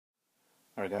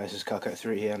Alright guys, it's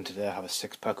Calcutta3 here, and today I have a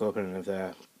 6-pack opening of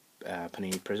the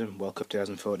Panini Prizm World Cup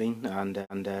 2014, and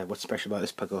what's special about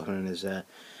this pack opening is I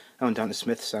went down to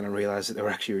Smith's and I realised that they were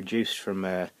actually reduced from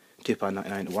 £2.99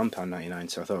 to £1.99,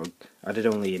 so I thought I did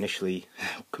only initially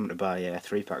come to buy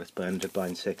 3 packs, but I ended up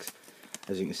buying 6.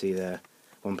 As you can see there,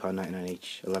 £1.99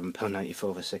 each, £11.94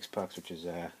 for 6 packs, which is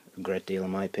a great deal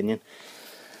in my opinion.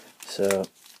 So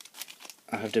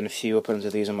I have done a few openings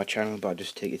of these on my channel, but I'll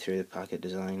just take you through the packet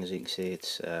design. As you can see,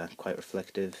 it's quite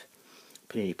reflective.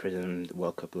 Panini Prizm, the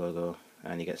World Cup logo,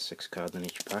 and you get 6 cards in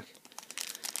each pack.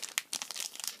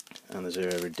 And there's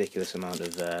a ridiculous amount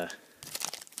of, the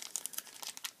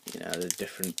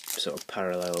different sort of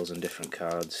parallels and different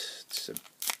cards. It's a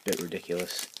bit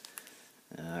ridiculous.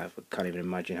 I can't even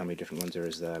imagine how many different ones there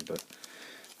is there, but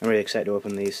I'm really excited to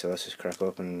open these, so let's just crack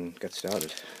open and get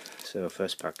started. So,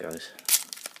 first pack, guys.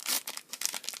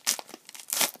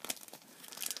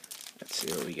 Let's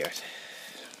see what we get.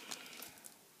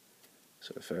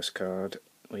 So the first card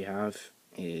we have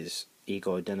is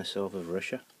Igor Denisov of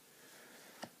Russia.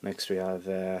 Next we have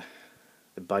the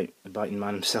biting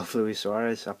man himself, Luis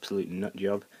Suarez. Absolute nut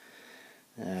job.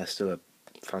 Still a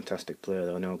fantastic player,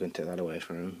 though. No one can take that away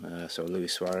from him. So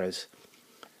Luis Suarez.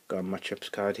 Got a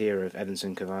matchups card here of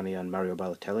Edinson Cavani and Mario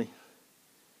Balotelli.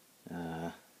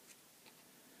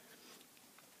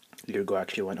 Uruguay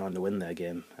actually went on to win their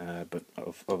game, but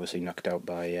obviously knocked out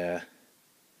by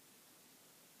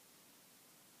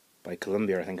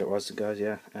Colombia, I think it was, guys,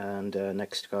 yeah. And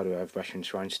next card we have Russian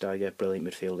Schweinsteiger, brilliant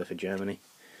midfielder for Germany,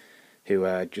 who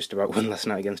just about won last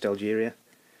night against Algeria.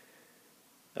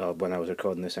 Oh, when I was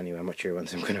recording this anyway, I'm not sure when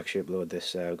I'm going to actually upload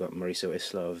this. I've got Mauricio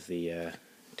Isla of the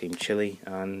Team Chile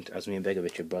and Asmir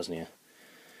Begovic of Bosnia.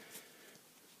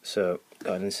 So,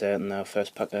 got an insert in our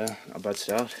first pack there, not a bad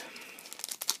start.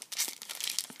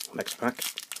 Next pack,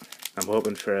 I'm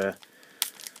hoping for a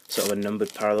sort of a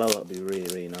numbered parallel. That'll be really,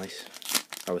 really nice.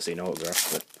 Obviously an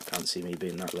autograph, but I can't see me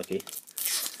being that lucky.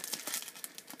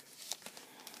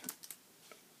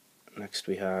 Next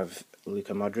we have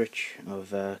Luka Modric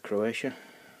of Croatia.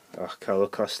 Oh, Carlo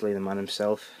Costly, the man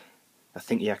himself. I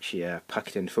think he actually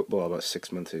packed in football about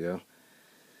 6 months ago.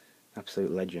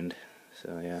 Absolute legend.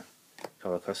 So yeah,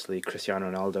 Carlo Costly.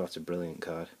 Cristiano Ronaldo, that's a brilliant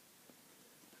card.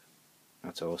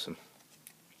 That's awesome.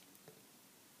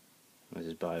 There's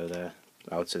his bio there.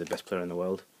 I would say the best player in the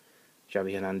world.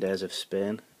 Xavi Hernandez of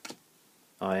Spain.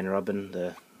 Ian Robben,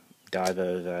 the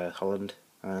diver of Holland.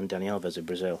 And Dani Alves of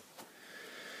Brazil.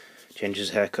 Changes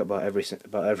his haircut about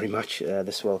every match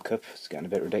this World Cup. It's getting a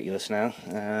bit ridiculous now.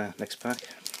 Next pack.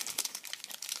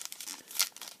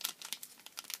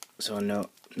 So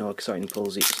no exciting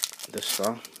pulls this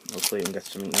far. Hopefully we can get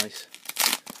something nice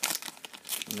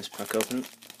in this pack open.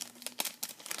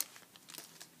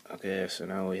 Okay, so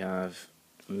now we have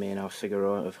Maynard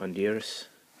Figueroa of Honduras,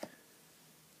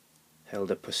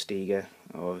 Helder Postiga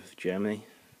of Germany,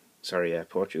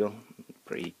 Portugal,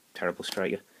 pretty terrible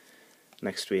striker.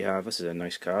 Next we have, this is a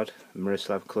nice card,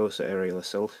 Miroslav Klose at Aerial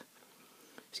Assault.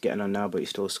 He's getting on now, but he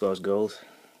still scores goals.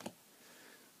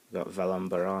 We've got Valam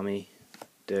Barami,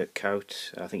 Dirk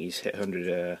Kuyt, I think he's hit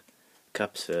 100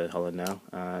 caps for Holland now,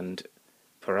 and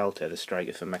Peralta, the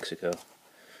striker for Mexico.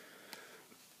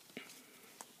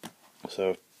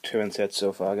 So 2 insets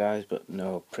so far, guys, but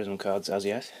no Prizm cards as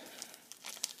yet.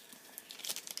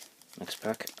 Next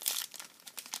pack.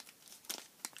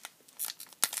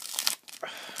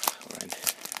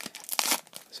 Alright.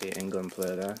 See England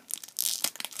player there.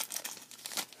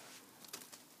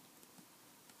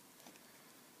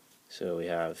 So we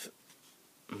have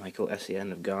Michael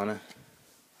Essien of Ghana,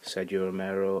 Sergio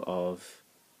Romero of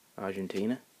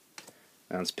Argentina,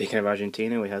 and speaking of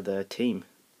Argentina, we have their team,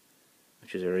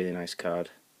 which is a really nice card.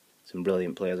 Some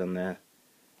brilliant players on there.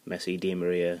 Messi, Di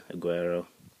Maria, Aguero,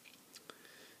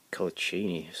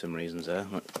 Colaccini for some reasons there,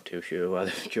 not too sure why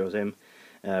they chose him.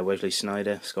 Wesley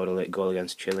Sneijder scored a late goal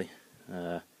against Chile.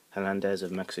 Hernandez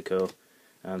of Mexico,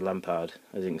 and Lampard.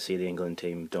 As you can see, the England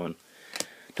team don't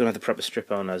have the proper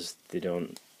strip on, as they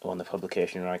don't own the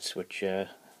publication rights, which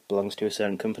belongs to a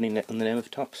certain company in the name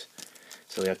of Topps.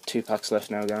 So we have 2 packs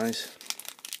left now, guys.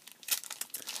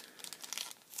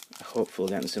 Hopefully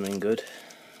getting something good.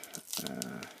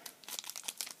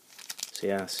 So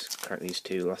yeah, let's crack these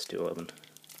last two open.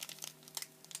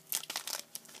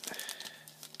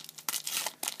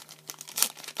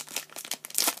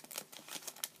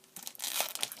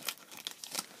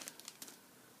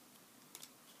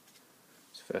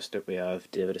 So first up we have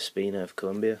David Ospina of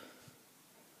Colombia,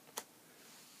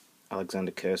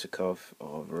 Alexander Kersakov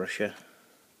of Russia.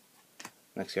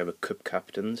 Next we have a Cup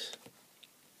Captains,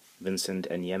 Vincent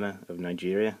Enyema of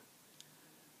Nigeria.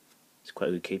 He's quite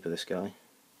a good keeper, this guy.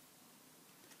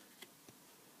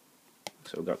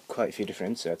 So we've got quite a few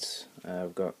different insets.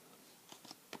 We've got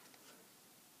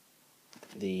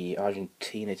the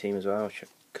Argentina team as well, which I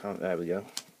can't, there we go,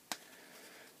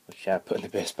 which I put in the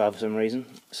base pile for some reason.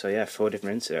 So yeah, 4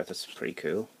 different inserts, that's pretty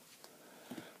cool.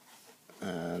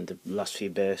 And the last few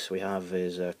base we have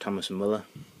is Thomas Muller,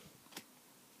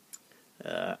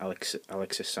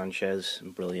 Alexis Sanchez,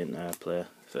 brilliant player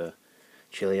for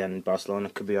Chile and Barcelona,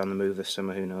 could be on the move this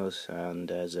summer, who knows, and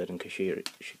Xherdan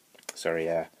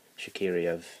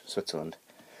Shaqiri of Switzerland.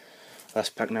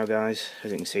 Last pack now, guys.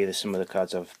 As you can see, there's some of the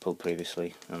cards I've pulled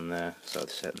previously on there, sort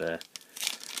of set there.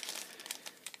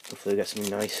 Hopefully we get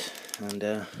something nice, and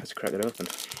let's crack it open.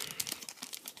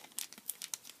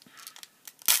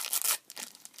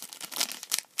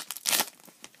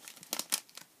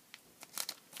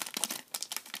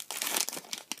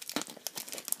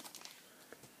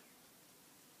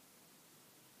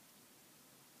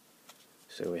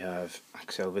 So we have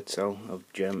Axel Witsel of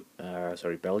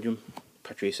Belgium,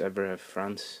 Patrice Evra of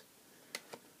France,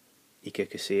 Iker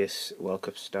Casillas, World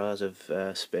Cup stars of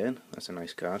Spain, that's a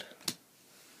nice card.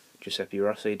 Giuseppe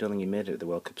Rossi, don't think he made it the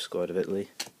World Cup squad of Italy.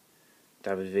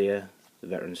 David Villa, the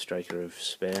veteran striker of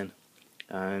Spain,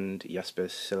 and Jasper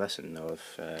Cillessen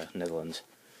of Netherlands.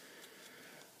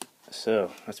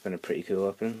 So that's been a pretty cool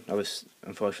opening.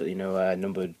 Unfortunately no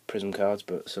numbered Prizm cards,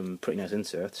 but some pretty nice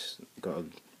inserts. Got a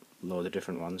load of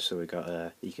different ones. So we got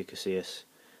Iker Casillas,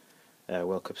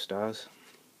 World Cup stars,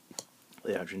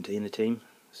 the Argentina team,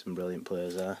 some brilliant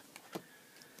players there.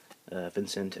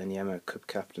 Vincent Enyema Cup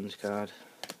captain's card.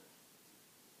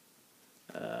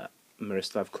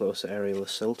 Miroslav Klose aerial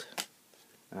assault,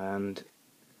 and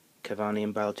Cavani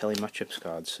and Balotelli matchups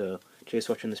cards. So cheers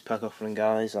for watching this pack offering,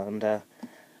 guys, and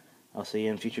I'll see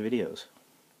you in future videos.